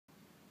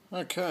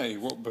Okay,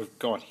 what we've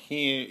got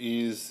here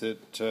is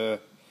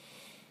that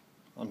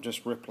I'm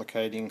just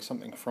replicating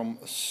something from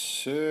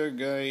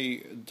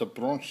Sergei.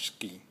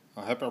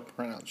 I hope I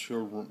pronounced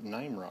your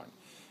name right.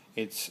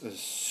 It's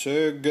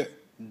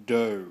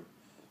sergdo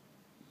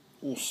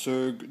or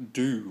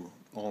sergdo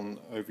on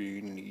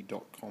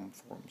overunity.com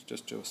forums.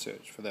 Just do a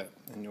search for that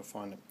and you'll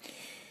find it.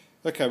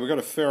 Okay, we've got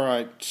a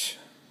ferrite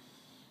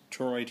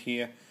toroid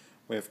here.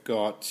 We've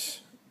got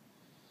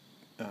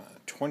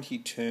 20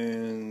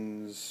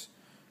 turns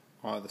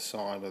either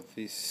side of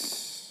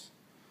this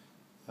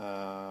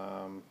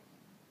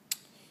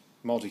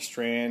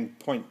multi-strand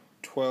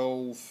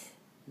 0.12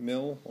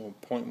 mil or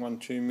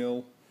 0.12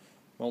 mil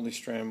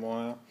multi-strand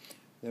wire.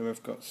 Then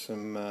we've got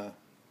some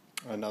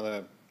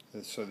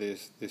so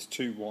there's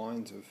two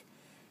winds of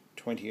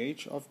 20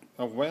 each.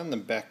 I've wound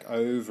them back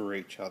over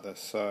each other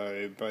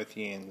so both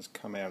the ends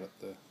come out at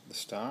the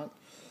start.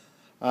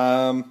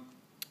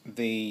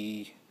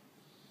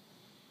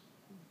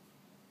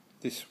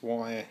 This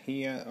wire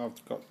here,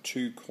 I've got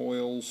two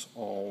coils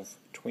of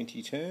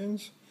 20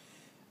 turns,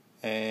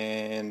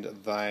 and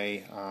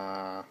they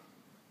are,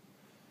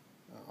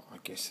 I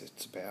guess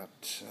it's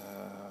about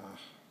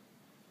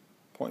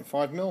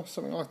 0.5 mil,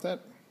 something like that.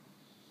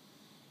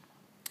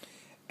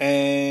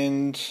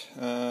 And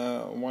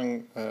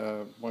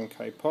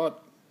 1K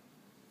pot.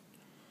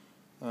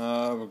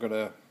 We've got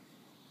a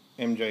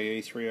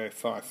MJE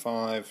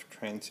 3055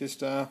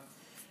 transistor,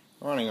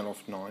 running it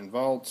off 9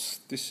 volts.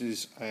 This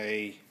is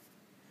a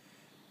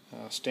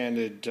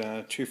standard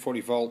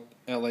 240 volt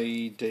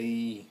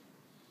LED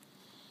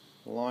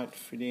light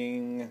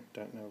fitting.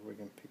 Don't know if we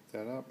can pick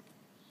that up.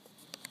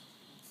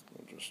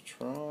 We'll just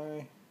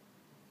try.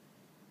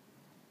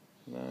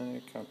 No,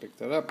 can't pick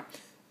that up.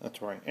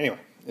 That's right. Anyway,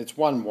 it's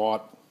 1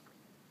 watt,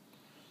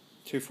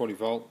 240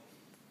 volt,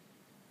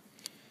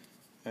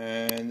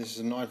 and this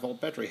is a 9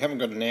 volt battery. Haven't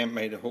got an amp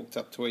meter hooked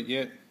up to it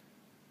yet,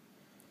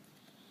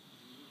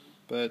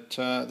 but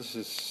this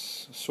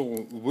is saw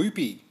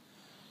Whoopie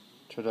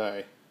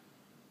today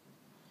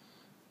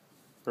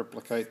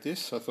replicate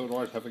this. I thought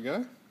I'd have a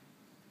go,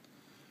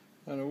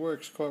 and it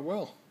works quite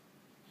well.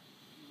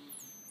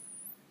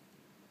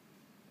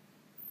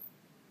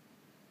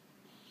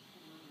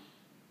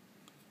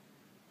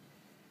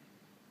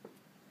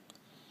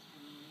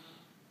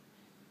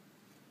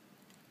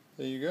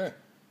 There you go.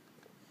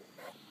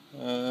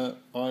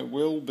 I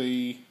will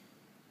be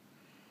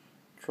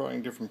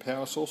trying different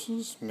power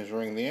sources,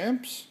 measuring the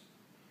amps,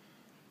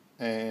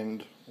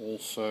 and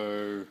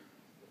also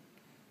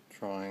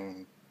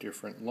trying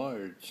different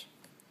loads.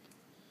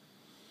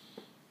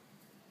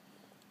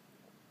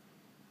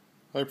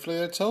 Hopefully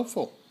that's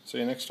helpful. See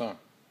you next time.